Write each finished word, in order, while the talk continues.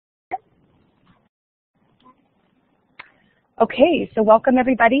Okay, so welcome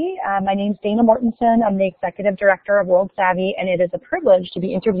everybody. My name's Dana Mortensen. I'm the Executive Director of World Savvy, and it is a privilege to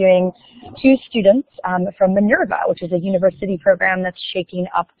be interviewing two students from Minerva, which is a university program that's shaking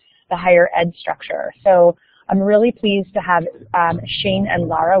up the higher ed structure. So I'm really pleased to have Shane and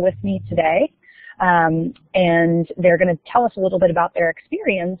Lara with me today, and they're going to tell us a little bit about their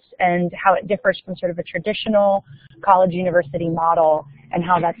experience and how it differs from sort of a traditional college-university model and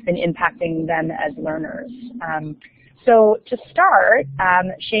how that's been impacting them as learners. So to start,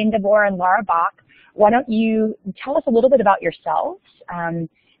 Shane DeBoer and Lara Bach, why don't you tell us a little bit about yourselves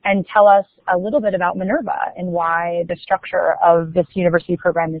and tell us a little bit about Minerva and why the structure of this university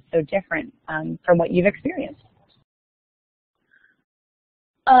program is so different from what you've experienced.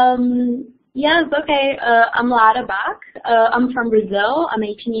 Yes, okay. I'm Lara Bach. I'm from Brazil. I'm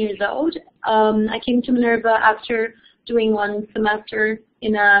 18 years old. I came to Minerva after doing one semester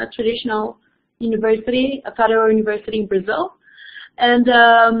in a traditional university, a federal university in Brazil.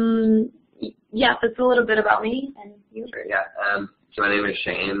 And yeah, that's a little bit about me. And you? Yeah, so my name is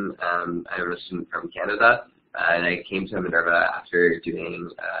Shane. I'm a student from Canada, and I came to Minerva after doing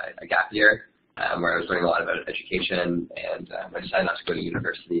a gap year where I was learning a lot about education, and I decided not to go to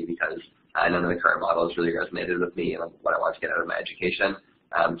university because none of the current models really resonated with me and what I wanted to get out of my education.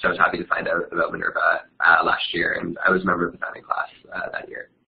 So I was happy to find out about Minerva last year, and I was a member of the founding class that year.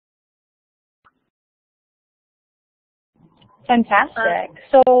 Fantastic.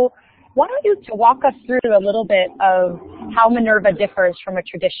 So why don't you walk us through a little bit of how Minerva differs from a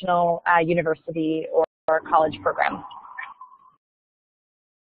traditional university or college program?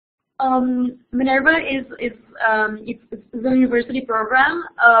 Minerva is a university program.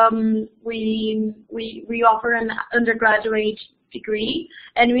 We offer an undergraduate degree,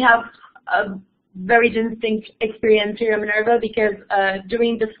 and we have a very distinct experience here at Minerva because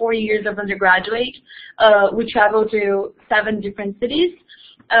during the 4 years of undergraduate, we travel to 7 different cities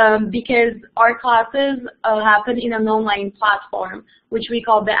because our classes happen in an online platform, which we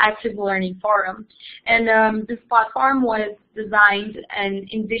call the Active Learning Forum. And this platform was designed and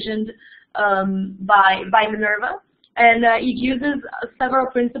envisioned by Minerva, and it uses several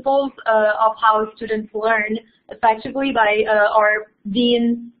principles of how students learn effectively by our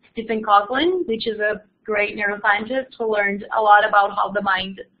dean, Stephen Coughlin, which is a great neuroscientist who learned a lot about how the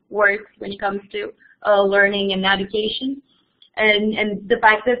mind works when it comes to learning and education. And the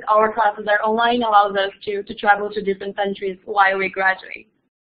fact that our classes are online allows us to travel to different countries while we graduate.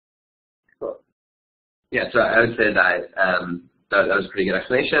 Cool. Yeah, so I would say that that was a pretty good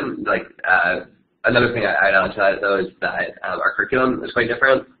explanation. Like another thing I'd add to that, though, is that our curriculum is quite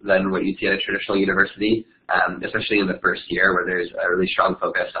different than what you see at a traditional university, especially in the first year where there's a really strong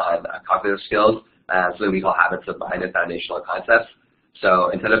focus on cognitive skills, something we call habits of mind and foundational concepts. So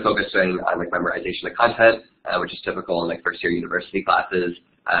instead of focusing on like memorization of content, which is typical in like first year university classes,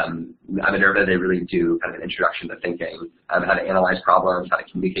 at Minerva they really do kind of an introduction to thinking, how to analyze problems, how to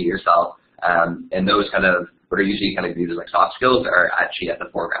communicate yourself, and those kind of what are usually kind of viewed as like soft skills are actually at the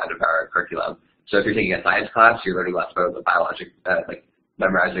foreground of our curriculum. So if you're taking a science class, you're learning less about the like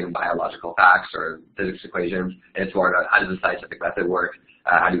memorizing biological facts or physics equations, and it's more about how does the scientific method work,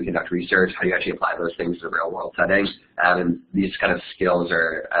 how do we conduct research, how do you actually apply those things in a real world setting, and these kind of skills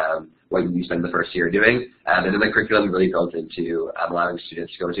are what you spend the first year doing, and then the curriculum really builds into allowing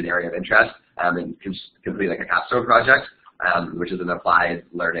students to go into an area of interest and complete like a capstone project, which is an applied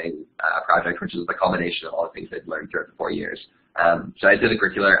learning project, which is the culmination of all the things they've learned throughout the 4 years. So I'd say the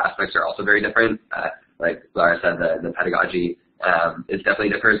curricular aspects are also very different. Like Lara said, the pedagogy is definitely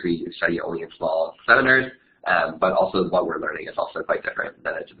different. We study only in small seminars, but also what we're learning is also quite different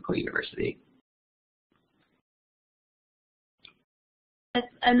than a typical university. Yes,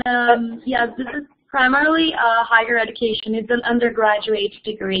 and yes, this is primarily higher education. It's an undergraduate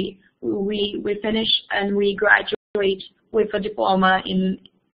degree. We finish and we graduate with a diploma in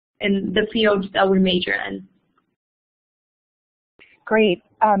the field that we major in. Great.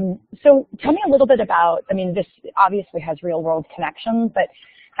 So tell me a little bit about, I mean, this obviously has real world connections, but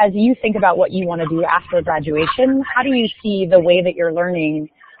as you think about what you want to do after graduation, how do you see the way that you're learning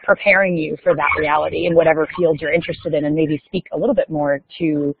preparing you for that reality in whatever field you're interested in, and maybe speak a little bit more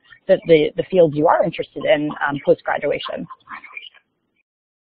to the fields you are interested in post-graduation?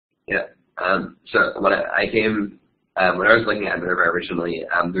 Yeah. So when I was looking at Minerva originally,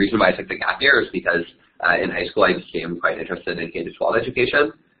 the reason why I took the gap year was because in high school I became quite interested in K-12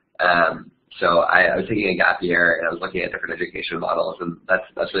 education. So I was taking a gap year and I was looking at different education models, and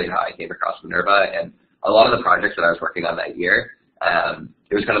that's really how I came across Minerva. And a lot of the projects that I was working on that year,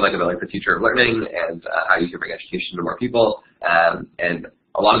 it was kind of like about like the future of learning and how you can bring education to more people. And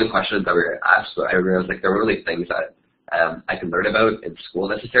a lot of the questions that were asked, I realized like there were really things that I can learn about in school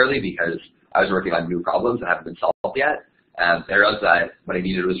necessarily, because I was working on new problems that haven't been solved yet. I realized that what I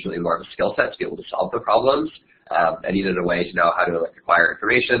needed was really more of a skill set to be able to solve the problems. I needed a way to know how to acquire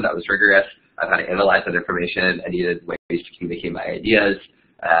information that was rigorous, how to analyze that information. I needed ways to communicate my ideas.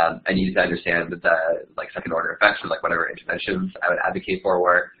 I needed to understand the second order effects of whatever interventions I would advocate for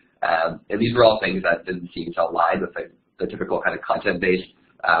were. And these were all things that didn't seem to align with the typical kind of content-based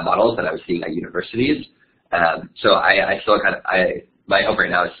models that I was seeing at universities. So I still my hope right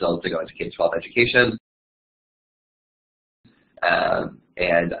now is still to go into K-12 education.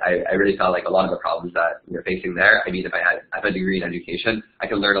 And I really felt like a lot of the problems that we were facing there, I mean, if I have a degree in education, I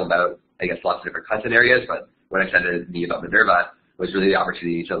can learn about, I guess, lots of different content areas, but what excited me about Minerva was really the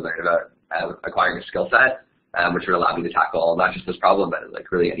opportunity to learn about acquiring a skill set, which would allow me to tackle not just this problem, but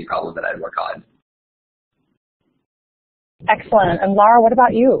really any problem that I'd work on. Excellent. And Lara, what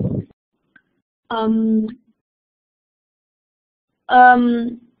about you?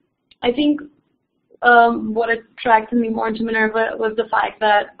 I think what attracted me more to Minerva was the fact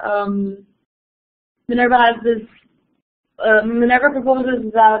that Minerva has this. Minerva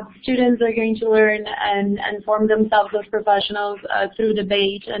proposes that students are going to learn and form themselves as professionals through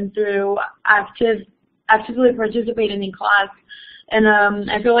debate and through actively participating in class. And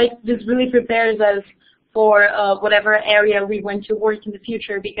I feel like this really prepares us for whatever area we want to work in the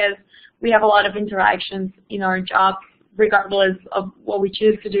future, because we have a lot of interactions in our jobs, regardless of what we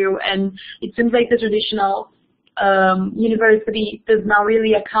choose to do. And it seems like the traditional university does not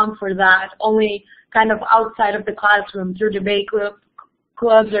really account for that, only kind of outside of the classroom through debate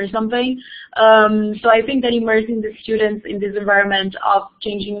clubs or something. So I think that immersing the students in this environment of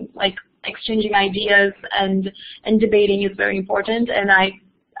exchanging ideas and debating is very important. And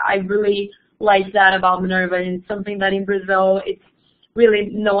I really like that about Minerva. And it's something that in Brazil, it's really,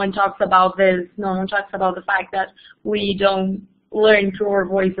 no one talks about this. No one talks about the fact that we don't learn through our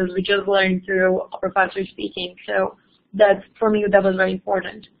voices. We just learn through a professor speaking. So that's, for me, that was very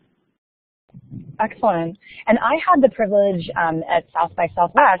important. Excellent. And I had the privilege at South by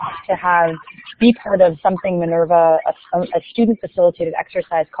Southwest to be part of something Minerva, a student-facilitated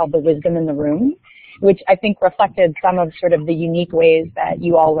exercise called the Wisdom in the Room, which I think reflected some of sort of the unique ways that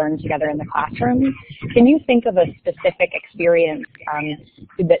you all learn together in the classroom. Can you think of a specific experience,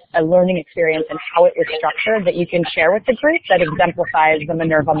 a learning experience, and how it was structured that you can share with the group that exemplifies the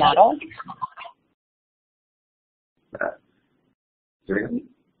Minerva model?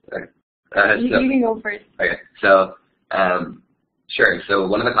 You can go first. Okay, so sure. So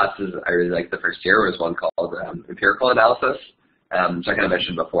one of the classes I really liked the first year was one called empirical analysis. So I kind of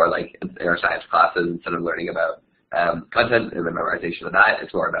mentioned before, in our science classes, instead of learning about content and the memorization of that,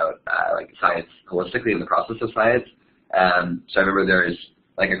 it's more about science holistically in the process of science. So I remember there was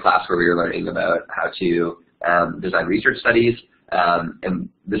a class where we were learning about how to design research studies, and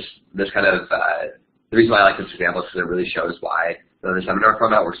this kind of the reason why I like this example is because it really shows why the seminar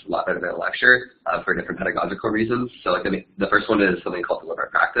format works a lot better than a lecture for different pedagogical reasons. So the first one is something called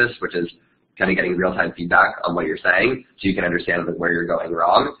deliberate practice, which is kind of getting real-time feedback on what you're saying so you can understand where you're going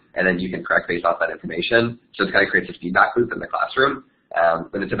wrong, and then you can correct based off that information. So it kind of creates this feedback loop in the classroom.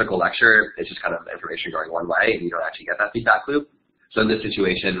 In a typical lecture, it's just kind of information going one way, and you don't actually get that feedback loop. So in this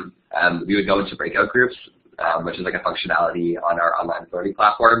situation, we would go into breakout groups, which is a functionality on our online learning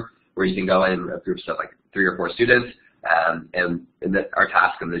platform, where you can go in groups of 3 or 4 students, and our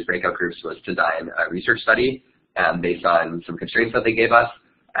task in these breakout groups was to design a research study based on some constraints that they gave us.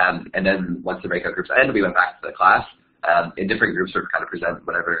 And then once the breakout groups ended, we went back to the class. In different groups would kind of present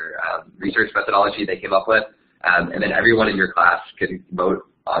whatever research methodology they came up with. And then everyone in your class could vote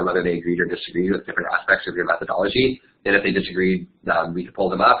on whether they agreed or disagreed with different aspects of your methodology. And if they disagreed, we could pull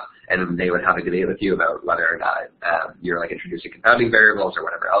them up, and they would have a debate with you about whether or not you're introducing confounding variables or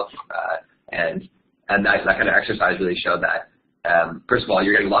whatever else. And that kind of exercise really showed that, first of all,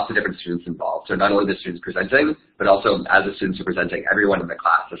 you're getting lots of different students involved. So not only the students presenting, but also as the students are presenting, everyone in the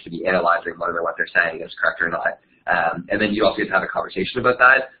class has to be analyzing whether what they're saying is correct or not. And then you also get to have a conversation about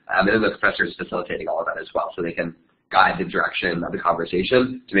that. And then the professor is facilitating all of that as well, so they can guide the direction of the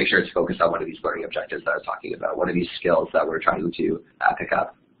conversation to make sure it's focused on one of these learning objectives that I was talking about, one of these skills that we're trying to pick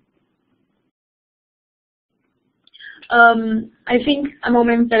up. I think a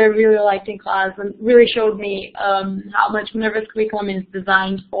moment that I really liked in class and really showed me how much Minerva's curriculum is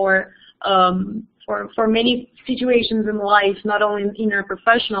designed for many situations in life, not only in our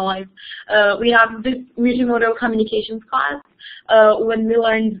professional life. We have this multimodal communications class when we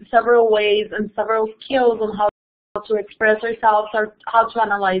learned several ways and several skills on how to express ourselves, or how to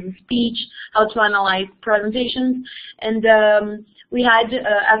analyze speech, how to analyze presentations. And we had,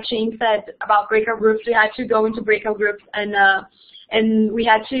 as Shane said about breakout groups, we had to go into breakout groups and we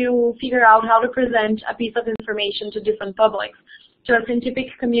had to figure out how to present a piece of information to different publics, to a scientific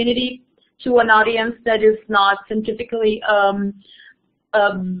community, to an audience that is not scientifically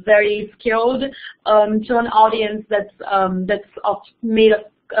very skilled, to an audience that's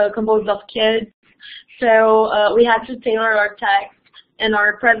composed of kids. So we had to tailor our text and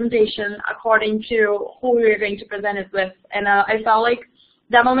our presentation according to who we were going to present it with. And I felt like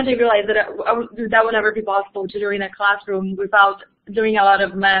that moment I realized that that would never be possible to do in a classroom without doing a lot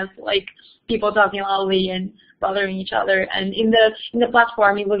of mess, like people talking loudly and bothering each other. And in the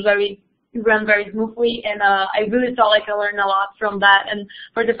platform, it ran very smoothly, and I really felt like I learned a lot from that, and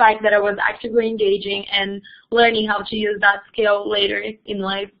for the fact that I was actively engaging and learning how to use that skill later in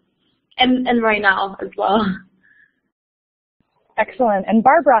life, and right now as well. Excellent. And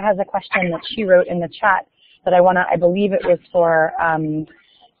Barbara has a question that she wrote in the chat that I believe it was for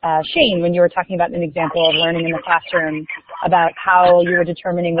Shane, when you were talking about an example of learning in the classroom, about how you were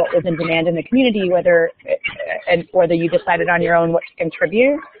determining what was in demand in the community, whether you decided on your own what to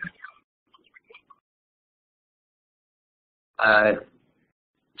contribute.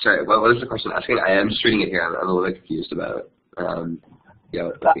 Sorry, what was the question asking? I am just reading it here. I'm a little bit confused about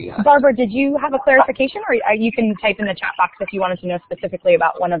Barbara, did you have a clarification, or you can type in the chat box if you wanted to know specifically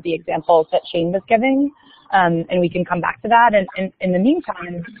about one of the examples that Shane was giving, and we can come back to that. And in the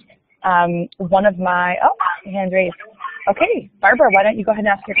meantime, one of my, hand raised. Okay, Barbara, why don't you go ahead and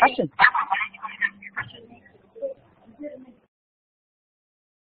ask your question?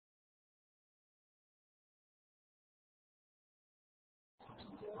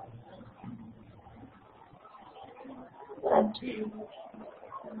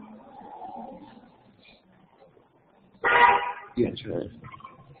 Yeah, sure.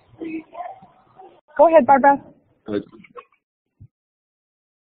 Go ahead, Barbara.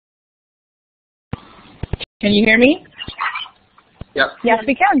 Can you hear me? Yep. Yes,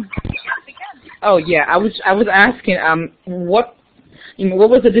 we can. Oh yeah, I was asking what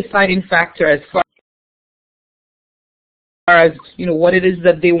was the deciding factor as far as what it is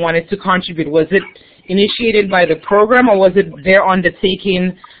that they wanted to contribute? Was it initiated by the program, or was it their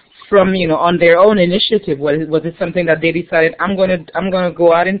undertaking from on their own initiative? Was it something that they decided, I'm gonna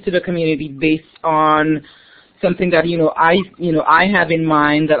go out into the community based on something that I have in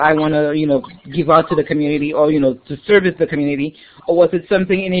mind that I want to give out to the community, or to service the community? Or was it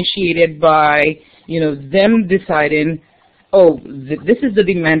something initiated by them deciding, oh, this is the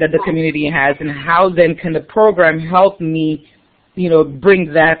demand that the community has, and how then can the program help me bring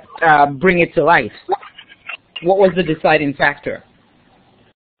it to life? What was the deciding factor?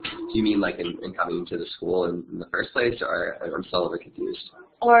 Do you mean like in coming to the school in the first place, or I'm still a little bit confused?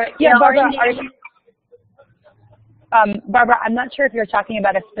 Or Barbara, I'm not sure if you're talking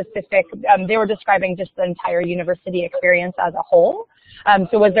about a specific, they were describing just the entire university experience as a whole.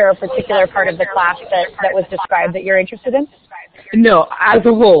 So was there a particular part of the class that was described that you're interested in? No, as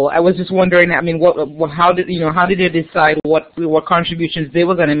a whole. I was just wondering, how did they decide what contributions they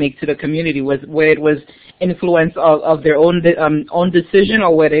were going to make to the community? Whether it was influence of their own decision,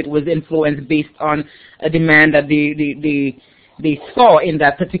 or whether it was influence based on a demand that they saw in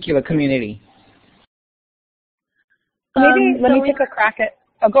that particular community? Maybe let me take a crack at.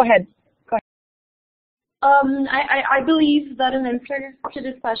 Oh, go ahead. I believe that an answer to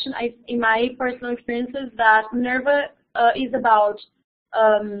this question, in my personal experiences, that Minerva is about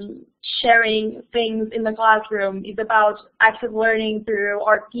sharing things in the classroom. It's about active learning through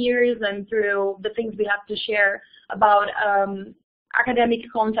our peers and through the things we have to share about academic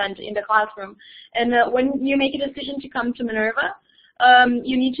content in the classroom. And when you make a decision to come to Minerva,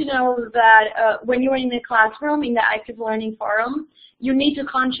 you need to know that when you're in the classroom, in the active learning forum, you need to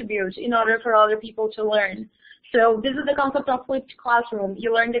contribute in order for other people to learn. So this is the concept of flipped classroom.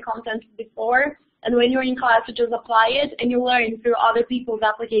 You learn the content before, and when you're in class, you just apply it, and you learn through other people's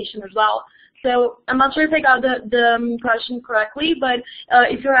application as well. So I'm not sure if I got the question correctly, but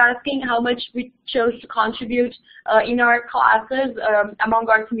if you're asking how much we chose to contribute in our classes among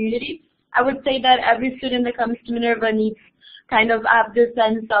our community, I would say that every student that comes to Minerva needs kind of have this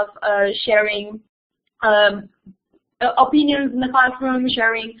sense of sharing opinions in the classroom,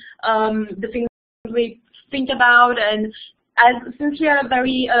 sharing the things we think about, and since we are a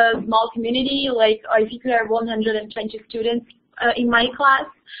very small community, like I think we are 120 students in my class,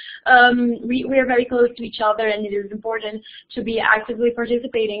 we are very close to each other, and it is important to be actively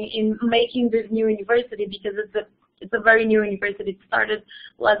participating in making this new university, because it's a very new university. It started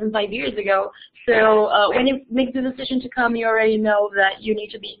less than 5 years ago. So when you make the decision to come, you already know that you need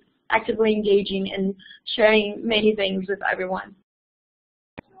to be actively engaging and sharing many things with everyone.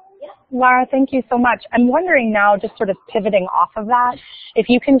 Lara, thank you so much. I'm wondering now, just sort of pivoting off of that, if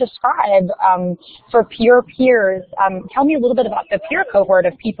you can describe for peer peers, tell me a little bit about the peer cohort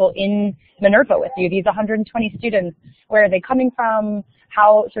of people in Minerva with you, these 120 students. Where are they coming from?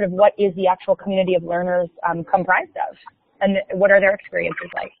 How, sort of, what is the actual community of learners comprised of? And what are their experiences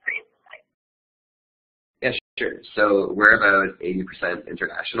like? Yeah, sure. So we're about 80%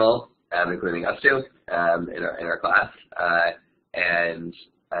 international, including us two, in our class.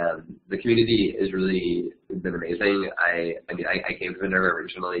 The community has really been amazing. I mean, I came to Minerva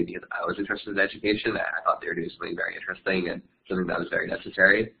originally because I was interested in education. I thought they were doing something very interesting and something that was very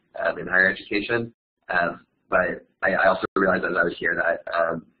necessary in higher education. But I also realized as I was here that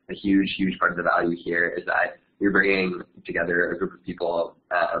a huge part of the value here is that you're bringing together a group of people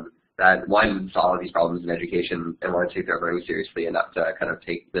that, one, solve these problems in education and want to take their learning seriously enough to kind of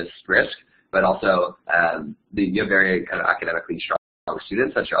take this risk, but also you have very kind of academically strong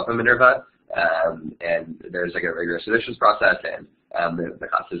students that show up in Minerva, and there's like a rigorous admissions process, and the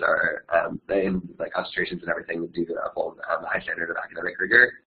classes are in like concentrations and everything do uphold a high standard of academic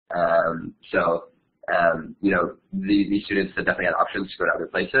rigor. You know, these students have definitely had options to go to other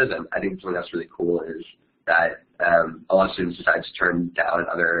places, and I think something that's really cool is that a lot of students decide to turn down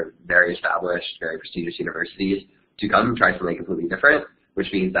other very established, very prestigious universities to come try something completely different,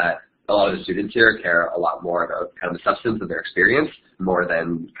 which means that a lot of the students here care a lot more about kind of the substance of their experience more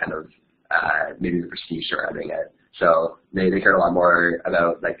than kind of maybe the prestige surrounding it. So they care a lot more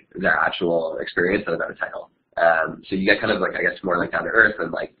about like their actual experience than about a title. So you get kind of like, I guess, more like down to earth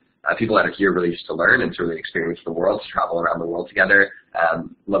and like people that are here really just to learn and to really experience the world, to travel around the world together, a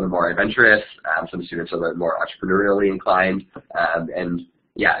little bit more adventurous. Some students are a little bit more entrepreneurially inclined. And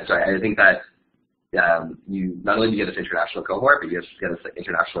yeah, so I think that you not only do you get this international cohort, but you just get this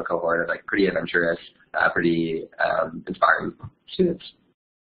international cohort of like pretty adventurous, pretty inspiring students.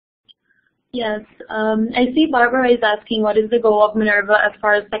 Yes, I see Barbara is asking what is the goal of Minerva as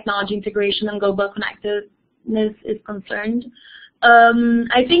far as technology integration and global connectedness is concerned.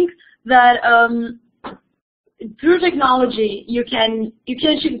 I think that through technology, you can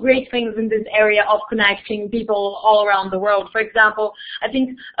achieve great things in this area of connecting people all around the world. For example, I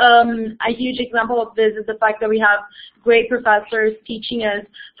think a huge example of this is the fact that we have great professors teaching us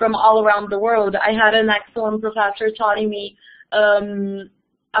from all around the world. I had an excellent professor teaching me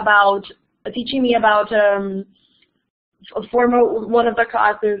about one of the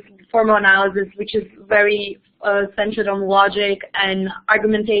classes, formal analysis, which is very centered on logic and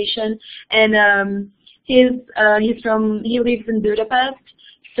argumentation, and he lives in Budapest,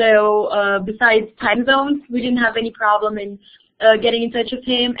 so besides time zones, we didn't have any problem in getting in touch with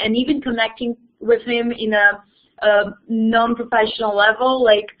him and even connecting with him in a non-professional level,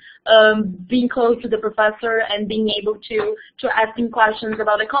 like being close to the professor and being able to ask him questions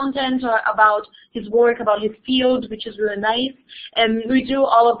about the content or about his work, about his field, which is really nice. And we do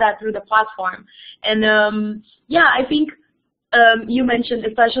all of that through the platform. And yeah, I think you mentioned,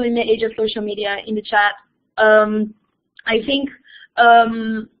 especially in the age of social media in the chat, I think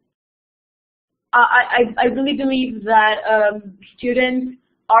I really believe that students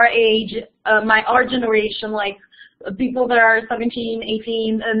our age, our generation, like people that are 17,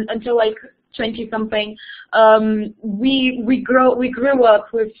 18, and until like 20-something, we grew up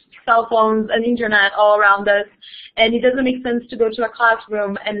with cell phones and internet all around us, and it doesn't make sense to go to a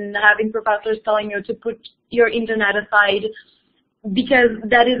classroom and having professors telling you to put your internet aside, because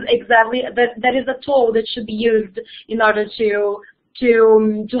that is a tool that should be used in order to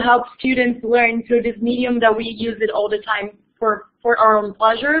help students learn through this medium that we use it all the time for our own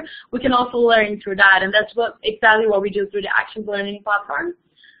pleasure. We can also learn through that, and that's exactly what we do through the Actions Learning platform.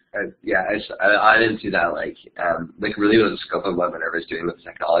 Yeah, I didn't do that. Like really the scope of what Minerva is doing with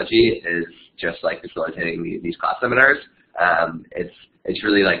technology is just like facilitating these class seminars. It's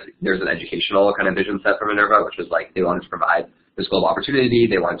really like there's an educational kind of vision set for Minerva, which is like they wanted to provide this global opportunity.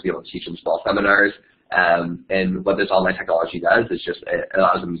 They wanted to be able to teach in small seminars. And what this online technology does is just it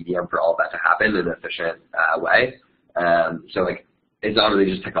allows a medium for all of that to happen in an efficient way. So like it's not really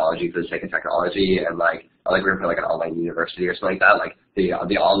just technology for the sake of technology, and like we're gonna put like an online university or something like that. Like the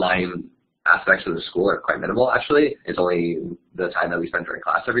online aspects of the school are quite minimal actually. It's only the time that we spend during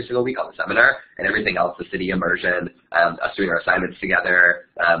class every single week on the seminar, and everything else, the city immersion, us doing our assignments together,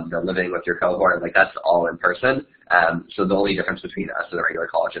 living with your cohort, like that's all in person. So the only difference between us and a regular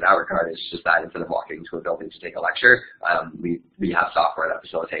college in that regard is just that instead of walking to a building to take a lecture, we have software that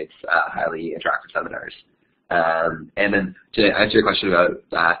facilitates highly interactive seminars. And then to answer your question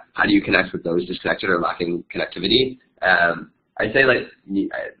about how do you connect with those disconnected or lacking connectivity, I'd say like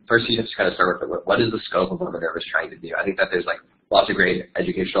first you have to kind of start with what is the scope of what Minerva is trying to do. I think that there's like lots of great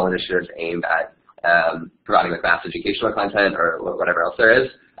educational initiatives aimed at providing like mass educational content or whatever else there is.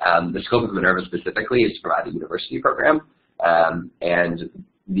 The scope of Minerva specifically is to provide a university program, and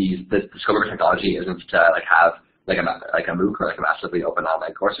the scope of our technology isn't to like have like a MOOC or like a massively open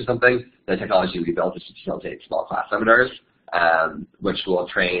online course or something. The technology we built is to facilitate small class seminars, which will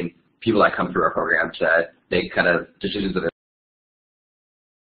train people that come through our program to make kind of decisions of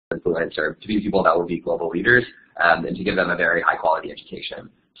influence or to be people that will be global leaders, and to give them a very high quality education.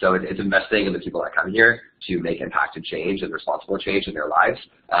 So it's investing in the people that come here to make impact and change and responsible change in their lives.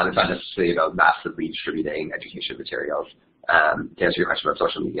 It's not necessarily about massively distributing education materials. To answer your question about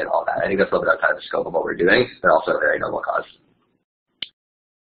social media and all that, I think that's a little bit outside of the scope of what we're doing, but also a very noble cause.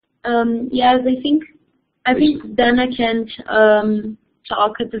 Yes, I think Dana can't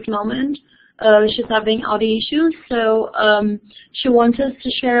talk at this moment. She's having audio issues, so she wants us to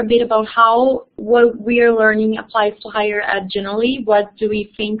share a bit about how what we are learning applies to higher ed generally. What do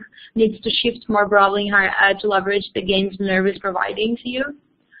we think needs to shift more broadly in higher ed to leverage the gains Minerva is providing to you?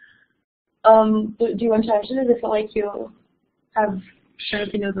 Do you want to answer this? I feel like you have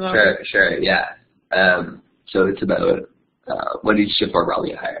anything as well. Sure, yeah. So it's about what needs to shift more broadly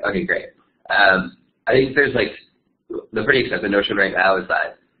in higher ed. Okay, great. I think there's like the pretty accepted notion right now is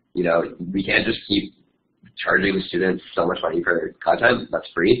that we can't just keep charging students so much money for content that's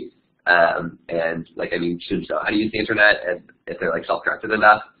free. And like, I mean, students know how to use the internet, and if they're like self-directed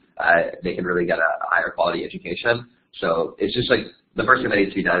enough, they can really get a higher quality education. So it's just like the first thing that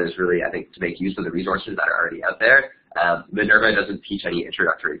needs to be done is really, I think, to make use of the resources that are already out there. Minerva doesn't teach any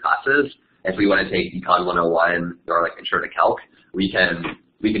introductory classes. If we want to take Econ 101 or like Intro to Calc, we can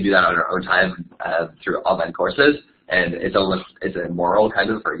do that on our own time through online courses. And it's immoral kind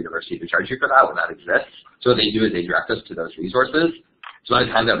of for a university to charge you for that when that exists. So what they do is they direct us to those resources. So by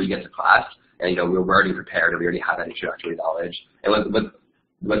the time that we get to class, and we're already prepared and we already have that introductory knowledge. And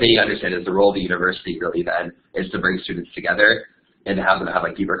what they understand is the role of the university really then is to bring students together and to have them have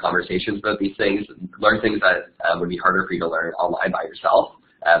like deeper conversations about these things, learn things that would be harder for you to learn online by yourself,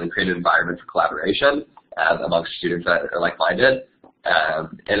 and create an environment for collaboration amongst students that are like-minded.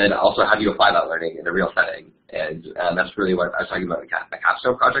 And then also how do you apply that learning in a real setting? And that's really what I was talking about the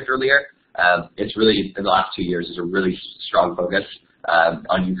capstone project earlier. It's really, in the last 2 years, is a really strong focus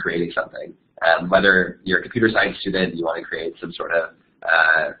on you creating something. Whether you're a computer science student, you want to create some sort of,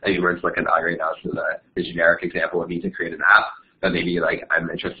 I mean, we're looking at right now, so the generic example would be to create an app, but maybe like I'm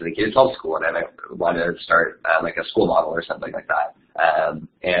interested in K-12 school and I might want to start like a school model or something like that.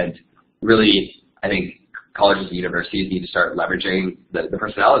 And really, I think colleges and universities need to start leveraging the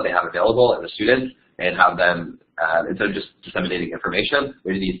personnel that they have available and the students and have them, instead of just disseminating information,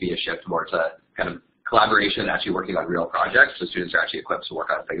 there needs to be a shift more to kind of collaboration, actually working on real projects so students are actually equipped to work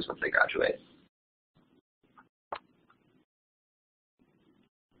on things once they graduate.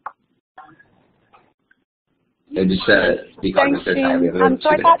 And just be cognizant of time. We have so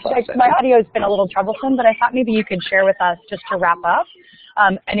I thought my audio has been a little troublesome, but I thought maybe you could share with us just to wrap up.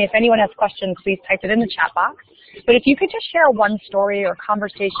 And if anyone has questions, please type it in the chat box. But if you could just share one story or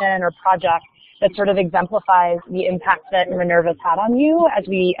conversation or project that sort of exemplifies the impact that Minerva's had on you as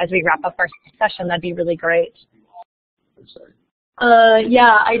we wrap up our session, that'd be really great. I'm sorry.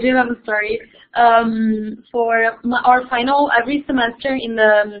 Yeah, I do have a story. For our final, every semester in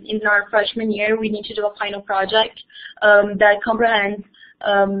our freshman year, we need to do a final project that comprehends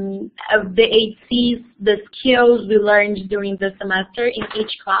the 8 C's, the skills we learned during the semester in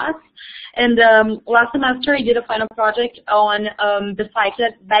each class. And last semester, I did a final project on the fact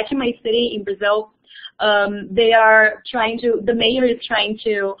that back in my city in Brazil, the mayor is trying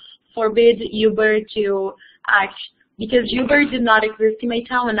to forbid Uber to act, because Uber did not exist in my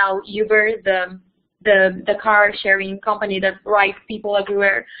town, and now Uber, the car sharing company that rides people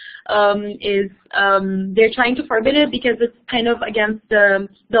everywhere, they're trying to forbid it because it's kind of against the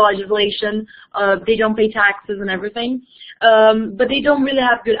legislation. They don't pay taxes and everything, but they don't really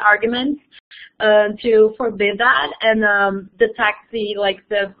have good arguments to forbid that. And the taxi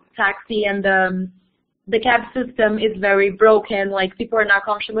and the cab system is very broken. Like, people are not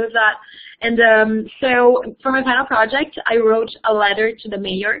comfortable with that. And so for my final project, I wrote a letter to the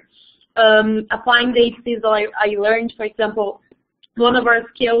mayor, applying the HCs that I learned. For example, one of our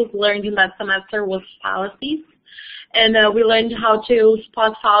skills learned in that semester was fallacies. And we learned how to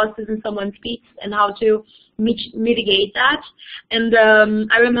spot fallacies in someone's speech and how to mitigate that. And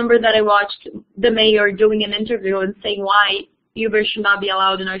I remember that I watched the mayor doing an interview and saying why Uber should not be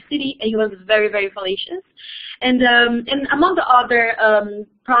allowed in our city, and he was very, very fallacious. And among the other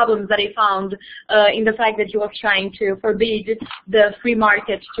problems that I found in the fact that he was trying to forbid the free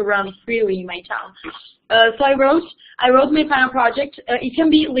market to run freely in my town. So I wrote my final project. It can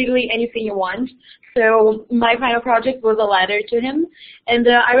be literally anything you want. So my final project was a letter to him, and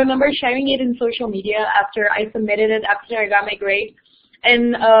I remember sharing it in social media after I submitted it, after I got my grade.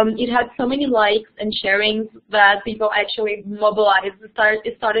 And it had so many likes and sharings that people actually mobilized.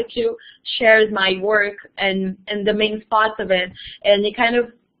 It started to share my work and the main spots of it. And it kind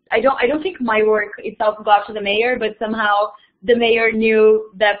of, I don't think my work itself got to the mayor, but somehow the mayor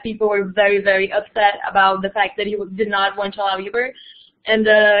knew that people were very, very upset about the fact that he did not want to allow Uber. And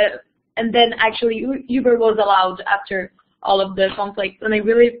then actually Uber was allowed after all of the conflicts. And I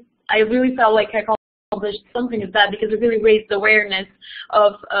really felt like I accomplished something with that, because it really raised the awareness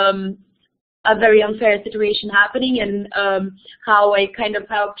of a very unfair situation happening, and how I kind of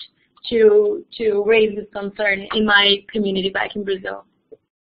helped to raise this concern in my community back in Brazil.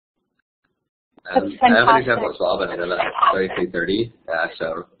 That's fantastic. I have an example as well, but I know that's very 3:30,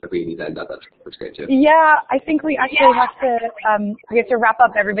 so if we need to end up, that's great too. Yeah, I think we actually have to wrap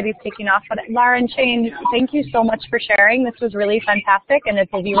up. Everybody's taking off. But Lara and Shane, thank you so much for sharing. This was really fantastic, and it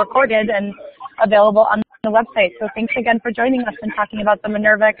will be recorded and available on the website. So thanks again for joining us and talking about the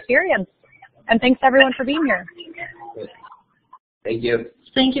Minerva experience. And thanks everyone for being here. Thank you.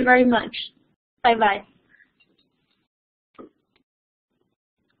 Thank you very much. Bye-bye.